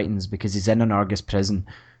Teen Titans because he's in an Argus prison.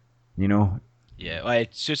 You know, Yeah,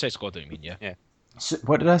 Suicide Squad. I mean, yeah. Yeah. so,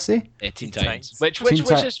 what did I say? Teen Teen Titans, Titans. which is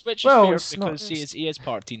Well, fair it's not. because he is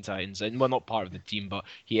part of Teen Titans, and well, not part of the team, but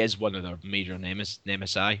he is one of their major nemesis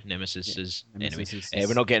is anyway.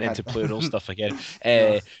 We're not getting into plural stuff again.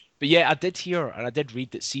 No. But yeah, I did hear and I did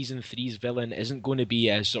read that season three's villain isn't going to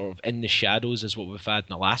be as sort of in the shadows as what we've had in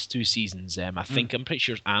the last two seasons. I'm pretty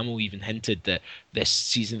sure Amo even hinted that this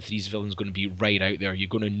season three's villain is going to be right out there. You're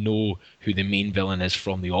going to know who the main villain is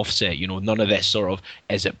from the offset. You know, none of this sort of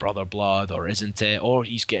is it Brother Blood or isn't it, or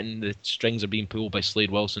he's getting the strings are being pulled by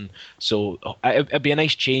Slade Wilson. So it'd be a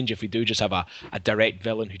nice change if we do just have a direct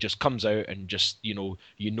villain who just comes out and just you know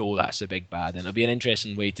that's the big bad, and it'll be an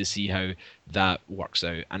interesting way to see how that works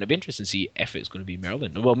out, and it'd be interesting to see if it's going to be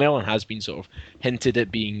Merlin. Well, Merlin has been sort of hinted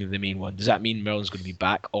at being the main one. Does that mean Merlin's going to be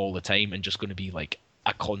back all the time and just going to be like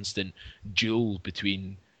a constant duel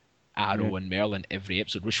between Arrow and Merlin every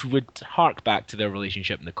episode, which would hark back to their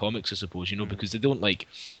relationship in the comics, I suppose, because they don't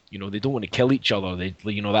they don't want to kill each other.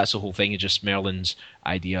 That's the whole thing. It's just Merlin's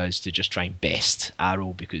idea is to just try and best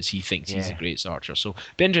Arrow because he thinks he's the greatest archer. So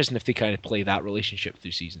it'd be interesting if they kind of play that relationship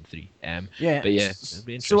through season 3. But yeah, it'd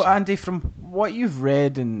be interesting. So Andy, from what you've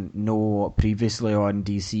read and know previously on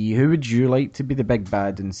DC, who would you like to be the big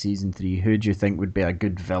bad in season 3? Who do you think would be a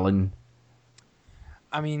good villain?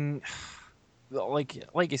 I mean,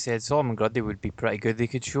 like you said, Solomon Grundy would be pretty good. They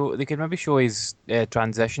could maybe show his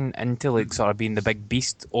transition into like sort of being the big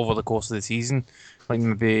beast over the course of the season, like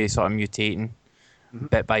maybe sort of mutating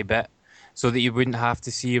bit by bit, so that you wouldn't have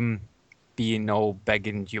to see him being all big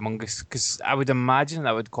and humongous. Because I would imagine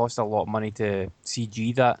that would cost a lot of money to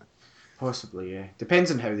CG that. Possibly, yeah.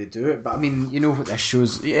 Depends on how they do it. But I mean, you know what this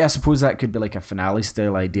shows. Yeah, I suppose that could be like a finale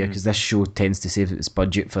style idea because this show tends to save its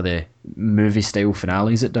budget for the movie style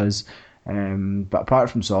finales it does. But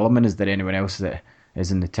apart from Solomon, is there anyone else that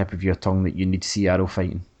is in the tip of your tongue that you need to see Arrow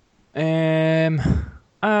fighting? Or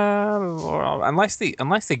unless they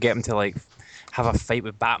get him to like have a fight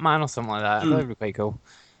with Batman or something like that, that would be quite cool.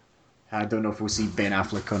 I don't know if we'll see Ben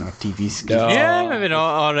Affleck on our TV screen. No. Yeah, maybe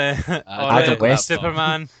not. Or Adam West.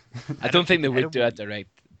 Superman. I don't think they would do a direct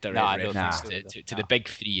I don't reference think to the big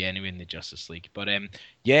three anyway in the Justice League. But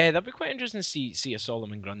yeah, that'd be quite interesting to see a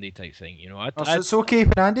Solomon Grundy type thing. It's okay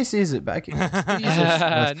when Andy says it, but I can... No.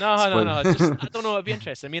 Just, I don't know. It'd be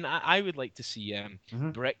interesting. I mean, I would like to see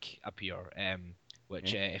Brick appear.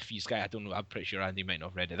 Which if he's guy, I don't know. I'm pretty sure Andy might not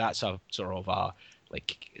have read it. That's a sort of a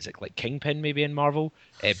is it like Kingpin maybe in Marvel?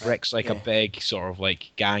 Brick's like a big sort of like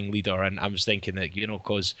gang leader, and I was thinking that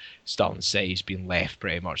because Starling City's been left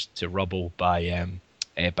pretty much to rubble by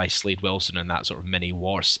Slade Wilson and that sort of mini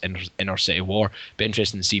wars, inner city war. Be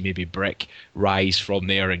interesting to see maybe Brick rise from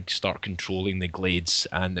there and start controlling the Glades,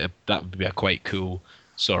 and that would be a quite cool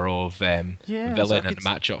sort of villain and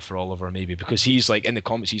matchup for Oliver maybe, because he's like in the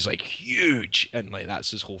comics he's like huge and like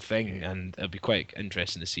that's his whole thing, and it'd be quite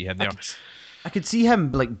interesting to see him there. I could see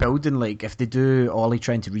him like building, like if they do Ollie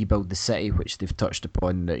trying to rebuild the city, which they've touched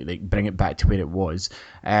upon, like bring it back to where it was.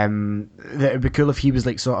 That it'd be cool if he was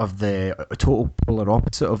like sort of the total polar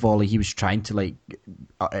opposite of Ollie. He was trying to like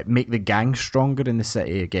make the gang stronger in the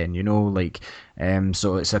city again,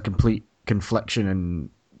 so it's a complete confliction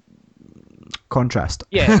and contrast.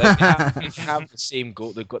 Yeah, they have the same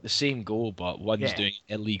goal. They've got the same goal, but one's doing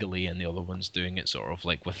it illegally and the other one's doing it sort of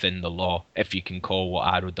like within the law, if you can call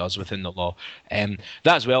what Arrow does within the law. That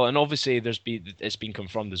as well, and obviously it's been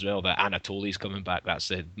confirmed as well that Anatoly's coming back.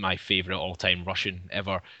 That's my favourite all-time Russian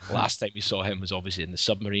ever. Last time we saw him was obviously in the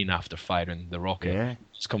submarine after firing the rocket. Yeah.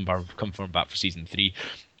 It's confirmed back for season 3.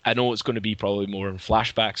 I know it's going to be probably more in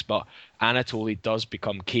flashbacks, but Anatoly does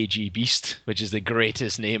become KG Beast, which is the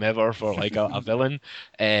greatest name ever for like a villain.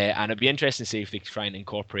 And it'd be interesting to see if they try and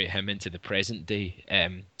incorporate him into the present day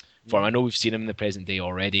form. I know we've seen him in the present day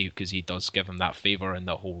already because he does give him that favor in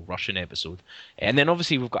the whole Russian episode. And then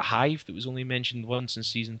obviously we've got Hive that was only mentioned once in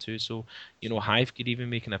season 2, so Hive could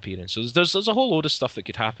even make an appearance. So there's a whole load of stuff that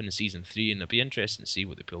could happen in season 3, and it'd be interesting to see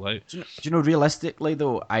what they pull out. Do you know realistically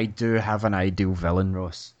though, I do have an ideal villain,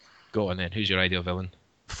 Ross. Go on then. Who's your ideal villain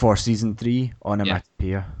for season 3?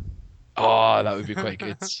 Onomatopoeia. Oh, that would be quite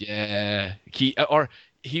good. Yeah, he would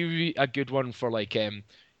be a good one for like a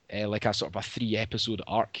sort of a 3-episode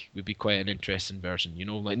arc. Would be quite an interesting version.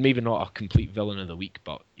 Like maybe not a complete villain of the week,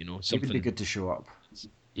 but something. It would be good to show up.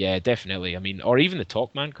 Yeah, definitely. I mean, or even the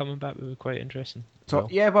Talkman coming back would be quite interesting.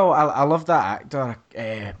 Yeah, well, I love that actor,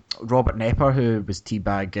 Robert Nepper, who was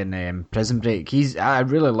T-Bag in Prison Break. I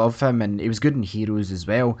really love him, and he was good in Heroes as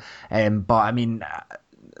well. But I mean,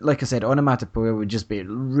 like I said, Onomatopoeia would just be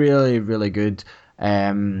really, really good.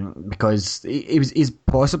 because he's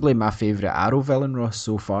possibly my favourite Arrow villain, Ross,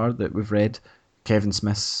 so far that we've read. Kevin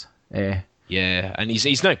Smith's. Yeah, and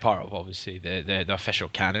he's now part of obviously the official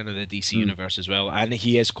canon of the DC universe as well, and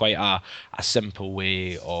he is quite a simple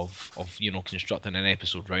way of constructing an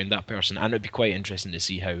episode around that person, and it'd be quite interesting to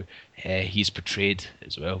see how he's portrayed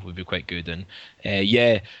as well. Would be quite good, and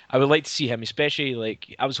yeah, I would like to see him, especially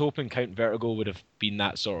like I was hoping Count Vertigo would have been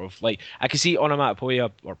that sort of like I could see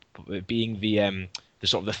Onomatopoeia or being the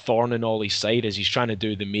sort of the thorn in Ollie's side as he's trying to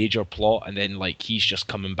do the major plot, and then like he's just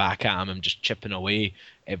coming back at him and just chipping away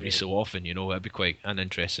every so often. That'd be quite an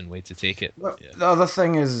interesting way to take it. Well, the other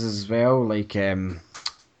thing is as well, like it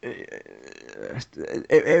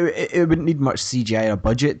wouldn't need much CGI or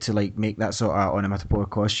budget to like make that sort of onomatopoeia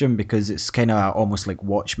costume, because it's kind of almost like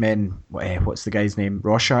Watchmen. What's the guy's name?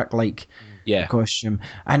 Rorschach like. Yeah, costume,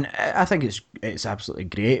 and I think it's absolutely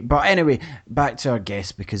great. But anyway, back to our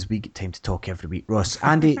guest, because we get time to talk every week. Ross,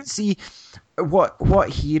 Andy, see what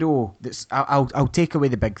hero that's I'll take away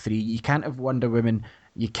the big three. You can't have Wonder Woman,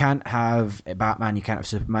 you can't have Batman, you can't have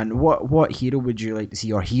Superman. What hero would you like to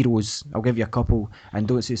see, or heroes? I'll give you a couple, and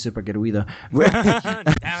don't say Supergirl either.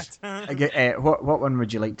 What one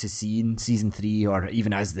would you like to see in season 3, or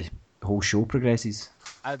even as the whole show progresses?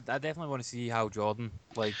 I definitely want to see Hal Jordan,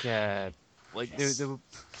 maybe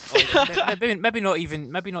not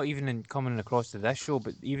even in coming across to this show,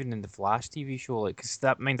 but even in the Flash TV show, like, cause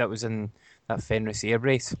that was in that Fenris air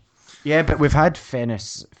race. Yeah, but we've had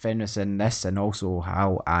Fenris in this, and also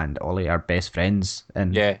Hal and Ollie are best friends.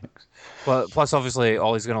 Yeah, well, plus obviously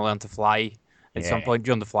Ollie's going to learn to fly at some point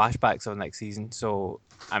during the flashbacks of next season. So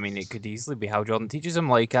I mean, it could easily be Hal Jordan teaches him.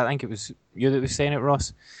 Like, I think it was you that was saying it,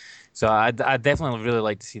 Ross. So I'd definitely really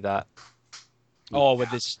like to see that. Oh, with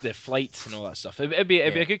the flight and all that stuff. It'd be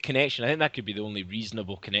a good connection. I think that could be the only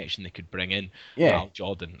reasonable connection they could bring in. Hal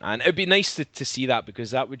Jordan, and it'd be nice to see that,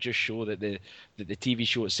 because that would just show that the TV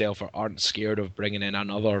show itself aren't scared of bringing in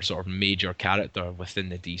another sort of major character within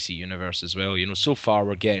the DC universe as well. So far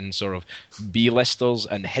we're getting sort of B-listers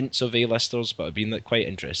and hints of A-listers, but it'd be quite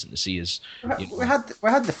interesting to see as we had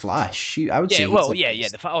the Flash. I would say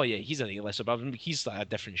he's an A-lister, but he's like a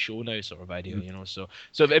different show now, sort of idea. So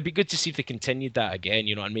it'd be good to see if they continued that again,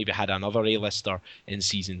 and maybe had another A-lister in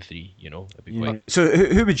season 3. It'd be quite. So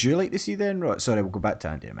who would you like to see then, Ross? Sorry, we'll go back to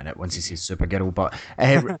Andy in a minute once he says Supergirl. But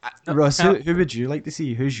Ross, who would you like to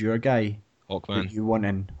see? Who's your guy? Hawkman. You want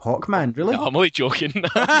in Hawkman? Really? No, I'm only joking.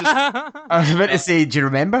 I was about to say, do you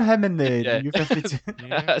remember him in the New 52?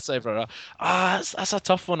 That's a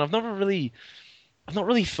tough one. I've not really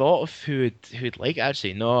thought of who'd like it,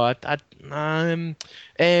 actually. No,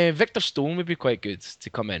 Victor Stone would be quite good to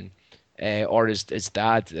come in. Or his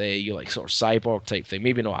dad, like sort of cyborg type thing.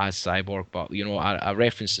 Maybe not as cyborg, but a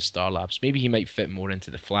reference to Star Labs. Maybe he might fit more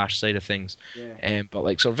into the Flash side of things. Yeah. But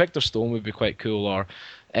like sort of Victor Stone would be quite cool. Or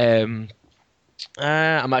I'm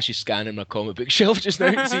actually scanning my comic book shelf just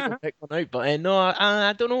now to see if I pick one out. But no,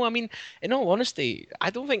 I don't know. I mean, in all honesty,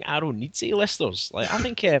 I don't think Arrow needs A-listers. Like, I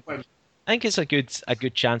think it's a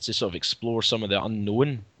good chance to sort of explore some of the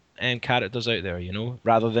unknown characters out there,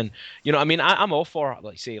 rather than, I mean, I'm all for,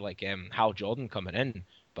 Hal Jordan coming in,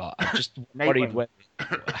 but I'm just worried with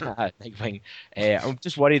Nightwing. I'm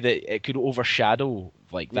just worried that it could overshadow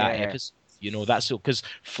that episode. That's so, because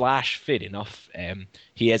Flash, fair enough,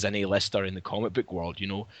 he is an A-lister in the comic book world,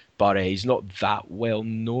 but he's not that well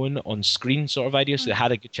known on screen, sort of idea. So they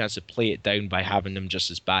had a good chance to play it down by having him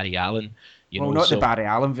just as Barry Allen. The Barry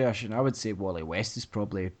Allen version. I would say Wally West is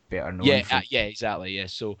probably better known. Yeah, exactly. Yeah,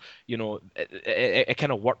 so it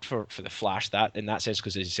kind of worked for the Flash in that sense,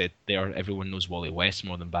 because as you said, everyone knows Wally West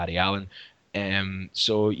more than Barry Allen.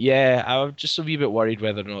 So yeah, I'm just a wee bit worried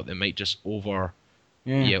whether or not they might just overshadow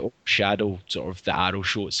sort of the Arrow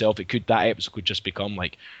show itself. That episode could just become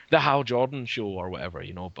like the Hal Jordan show or whatever,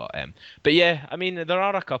 But yeah, I mean, there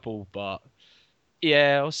are a couple, but.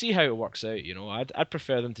 Yeah, I'll see how it works out. I'd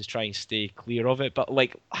prefer them to try and stay clear of it, but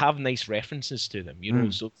have nice references to them.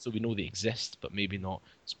 So we know they exist, but maybe not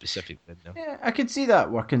specific with them. Yeah, I could see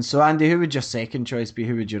that working. So Andy, who would your second choice be?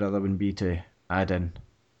 Who would your other one be to add in?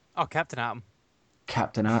 Oh, Captain Atom.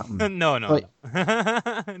 Captain Atom. No. No.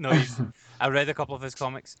 I read a couple of his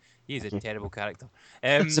comics. He's a terrible character.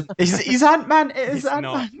 He's Ant-Man. It is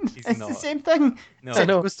Ant-Man. It's not. the same thing. No, it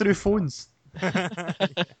goes through phones.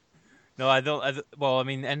 No, I don't. Well, I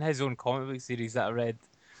mean, in his own comic book series that I read,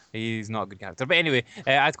 he's not a good character. But anyway,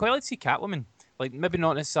 I'd quite like to see Catwoman. Like, maybe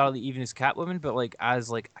not necessarily even as Catwoman, but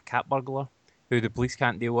as a cat burglar who the police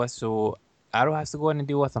can't deal with, so Arrow has to go in and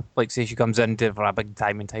deal with her. Like, say she comes in for a big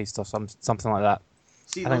diamond heist or something like that.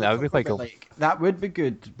 See, I think that would be quite cool. like, that would be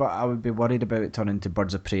good, but I would be worried about it turning into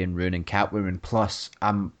Birds of Prey and ruining Catwoman. Plus,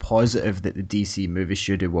 I'm positive that the DC movie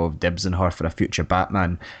studio will have dibs on her for a future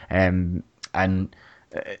Batman. And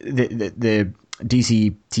the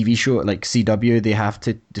DC TV show, like CW, they have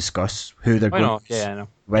to discuss who they're Why going not? Yeah, I know.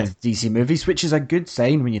 with DC movies, which is a good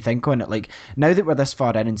sign when you think on it. Like, now that we're this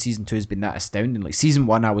far in and season 2 has been that astounding, like season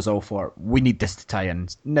 1 I was all for, we need this to tie in.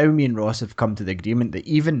 Now me and Ross have come to the agreement that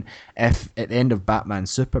even if at the end of Batman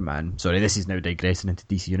Superman, sorry, this is now digressing into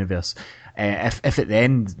DC Universe, if at the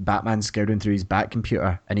end Batman's scouring through his back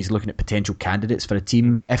computer and he's looking at potential candidates for a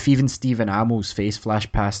team, if even Stephen Amell's face flash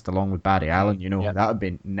passed along with Barry Allen, that would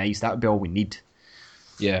be nice. That would be all we need.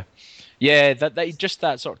 Yeah. Yeah, that just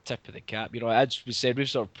that sort of tip of the cap. As we said, we've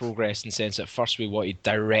sort of progressed in the sense that first we wanted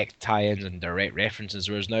direct tie-ins and direct references,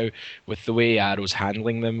 whereas now with the way Arrow's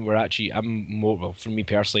handling them, for me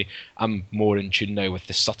personally, I'm more in tune now with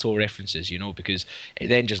the subtle references, because it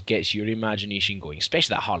then just gets your imagination going,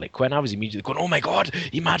 especially that Harley Quinn. I was immediately going, oh my god,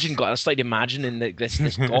 I started imagining this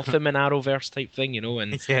Gotham and Arrowverse type thing,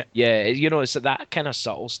 and it's that kind of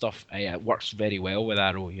subtle stuff works very well with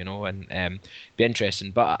Arrow, and be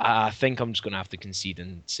interesting. But I think I'm just going to have to concede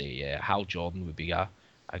and say Hal Jordan would be a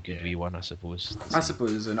good wee one, I suppose.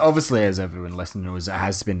 And obviously, as everyone listening knows, it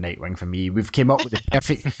has been Nightwing for me. We've came up with the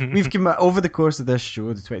perfect. Over the course of this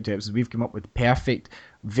show, the 22 episodes, we've come up with perfect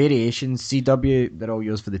variations. CW, they're all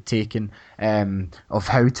yours for the taking. Of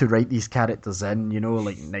how to write these characters in.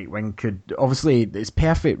 Like Nightwing could obviously it's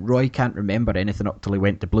perfect. Roy can't remember anything up till he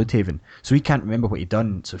went to Bloodhaven, so he can't remember what he'd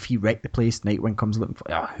done. So if he wrecked the place, Nightwing comes looking for.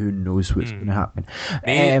 Who knows what's going to happen?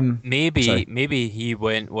 Maybe he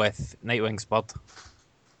went with Nightwing's bird.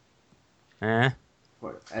 And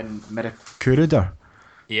Miracuridor.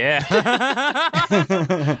 Yeah.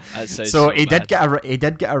 So he did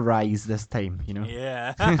get a rise this time,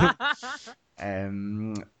 Yeah.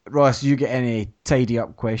 Ross, you get any tidy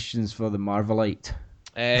up questions for the Marvelite?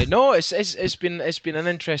 No, it's been an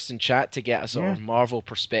interesting chat to get a sort of Marvel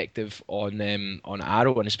perspective on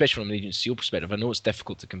Arrow, and especially from an Agent Seal perspective. I know it's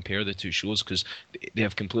difficult to compare the two shows because they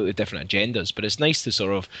have completely different agendas, but it's nice to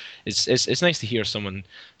it's nice to hear someone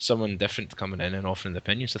different coming in and offering the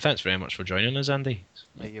opinion. So thanks very much for joining us, Andy.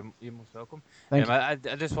 You're most welcome. Thank you. I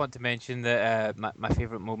just want to mention that my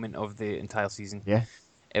favourite moment of the entire season. Yeah.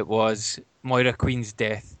 It was Moira Queen's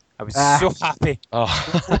death. I was so happy. Oh,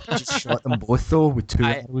 just shot them both though with two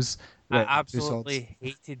arrows. I absolutely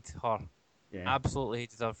hated her. Yeah. Absolutely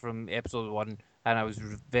hated her from episode 1, and I was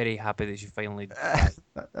very happy that she finally died.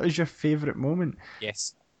 That was your favourite moment.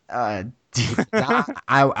 Yes. I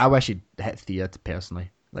wish he'd hit Thea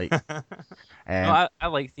personally. Like, No, I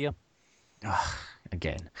like Thea.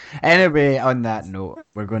 Again. Anyway, on that note,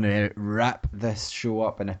 we're going to wrap this show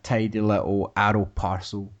up in a tidy little Arrow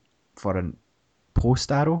parcel for an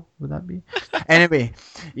post Arrow, would that be? Anyway,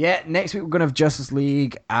 next week we're going to have Justice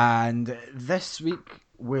League, and this week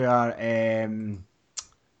we're going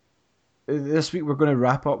to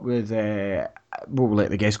wrap up with we'll let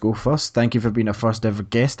the guest go first. Thank you for being our first ever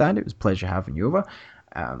guest, and it was a pleasure having you over.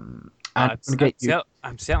 I'm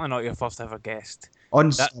certainly not your first ever guest.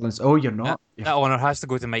 Oh, you're not? That honour has to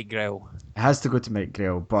go to Mike Grell. It has to go to Mike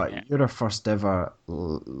Grell, but you're our first ever,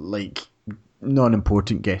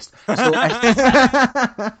 non-important guest.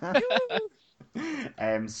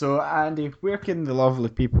 So, Andy, where can the lovely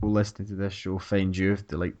people listening to this show find you if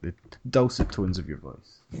they like the dulcet tones of your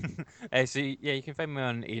voice? You can find me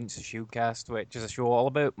on Agents of S.H.I.E.L.D. cast, which is a show all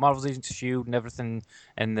about Marvel's Agents of S.H.I.E.L.D. and everything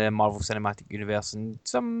in the Marvel Cinematic Universe and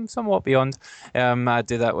somewhat beyond. I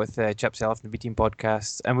do that with Chip Self and the B-Team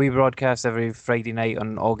podcast, and we broadcast every Friday night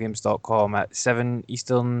on allgames.com at 7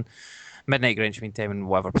 Eastern, midnight Greenwich Mean Time, and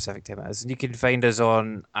whatever Pacific time it is. And you can find us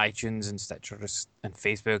on iTunes and Stitcher and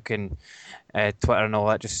Facebook and Twitter and all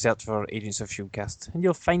that. Just search for Agents of S.H.I.E.L.D. cast, and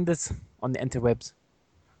you'll find us on the interwebs.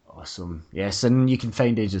 Awesome. Yes, and you can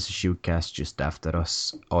find Agents of S.H.I.E.L.D. cast just after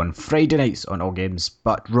us on Friday nights on All Games.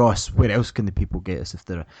 But Ross, where else can the people get us if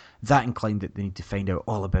they're that inclined that they need to find out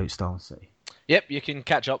all about Starling City? Yep, you can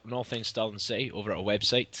catch up on all things Starling City over at our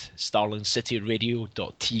website,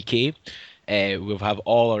 starlingcityradio.tk. We'll have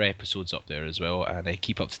all our episodes up there as well, and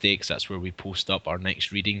keep up to date because that's where we post up our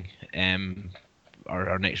next reading,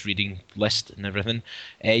 our next reading list and everything.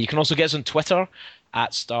 You can also get us on Twitter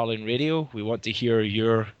at Starling Radio. We want to hear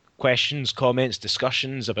your questions, comments,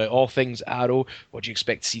 discussions about all things Arrow. What do you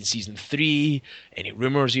expect to see in season 3? Any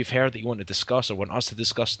rumours you've heard that you want to discuss or want us to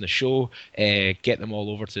discuss in the show? Get them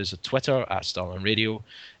all over to us at Twitter at Starling Radio.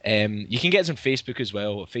 You can get us on Facebook as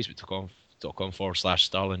well,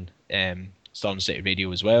 facebook.com/Starling. Starling City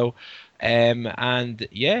Radio as well. You can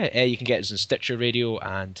get us on Stitcher Radio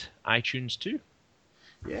and iTunes too.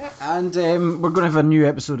 Yeah, and we're going to have a new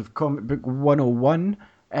episode of Comic Book 101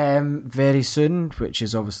 very soon, which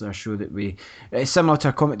is obviously a show that we... It's similar to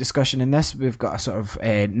a comic discussion in this. We've got a sort of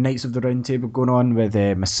Knights of the Round Table going on with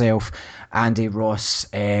myself, Andy Ross,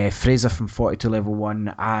 Fraser from 42 Level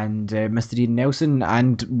 1, and Mr. Ian Nelson.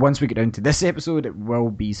 And once we get down to this episode, it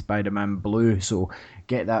will be Spider-Man Blue, so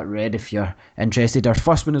get that read if you're interested. Our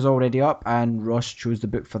first one is already up, and Ross chose the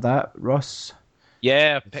book for that. Ross?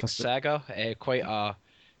 Yeah, I picked Saga.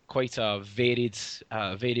 Quite a varied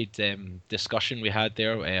discussion we had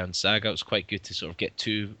there on Saga. It was quite good to sort of get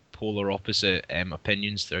two polar opposite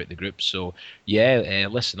opinions throughout the group. So yeah,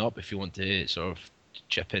 listen up if you want to sort of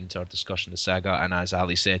chip into our discussion of Saga. And as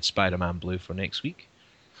Ali said, Spider-Man Blue for next week.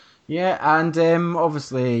 Yeah, and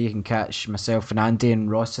obviously you can catch myself and Andy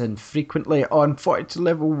and Ross frequently on 42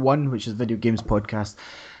 Level 1, which is a video games podcast.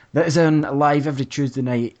 That is on live every Tuesday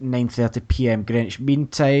night, 9:30pm Greenwich Mean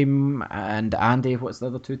Time. And Andy, what's the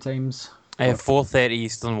other two times? 4:30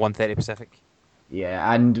 Eastern, 1:30 Pacific.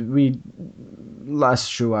 Yeah, and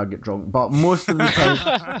last show I get drunk, but most of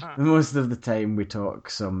the time we talk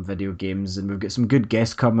some video games, and we've got some good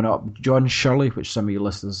guests coming up. John Shirley, which some of you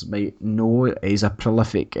listeners might know, is a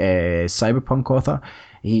prolific cyberpunk author.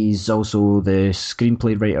 He's also the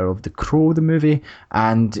screenplay writer of The Crow, the movie,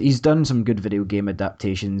 and he's done some good video game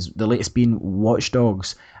adaptations, the latest being Watch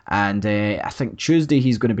Dogs. And I think Tuesday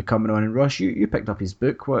he's going to be coming on. And Ross, you picked up his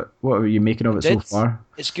book. What are you making of it so far?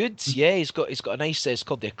 It's good. Yeah, he's got a nice. It's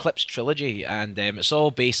called the Eclipse Trilogy, and it's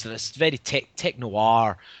all based on this very tech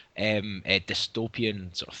noir,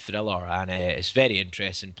 dystopian sort of thriller, and it's very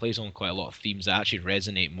interesting. Plays on quite a lot of themes that actually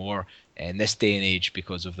resonate more in this day and age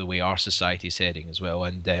because of the way our society is heading as well.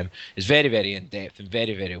 And it's very, very in depth and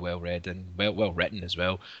very, very well read and well written as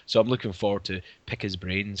well. So I'm looking forward to pick his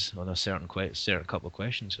brains on a certain couple of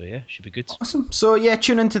questions. So yeah, should be good. Awesome. So yeah,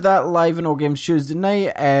 tune into that live on All Games Tuesday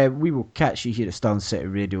night. We will catch you here at Stern City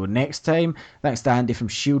Radio next time. Thanks to Andy from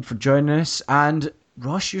Shield for joining us, and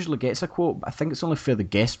Ross usually gets a quote, but I think it's only fair the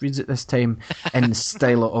guest reads it this time in the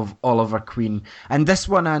style of Oliver Queen. And this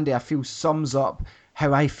one, Andy, I feel sums up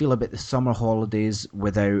how I feel about the summer holidays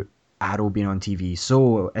without Arrow being on TV.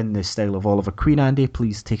 So, in the style of Oliver Queen, Andy,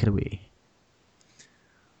 please take it away.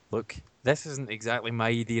 Look, this isn't exactly my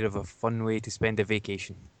idea of a fun way to spend a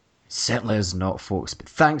vacation. Certainly is not, folks. But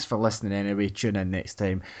thanks for listening anyway. Tune in next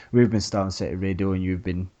time. We've been Stern City Radio, and you've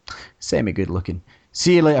been semi-good looking.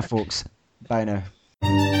 See you later, folks. Bye now.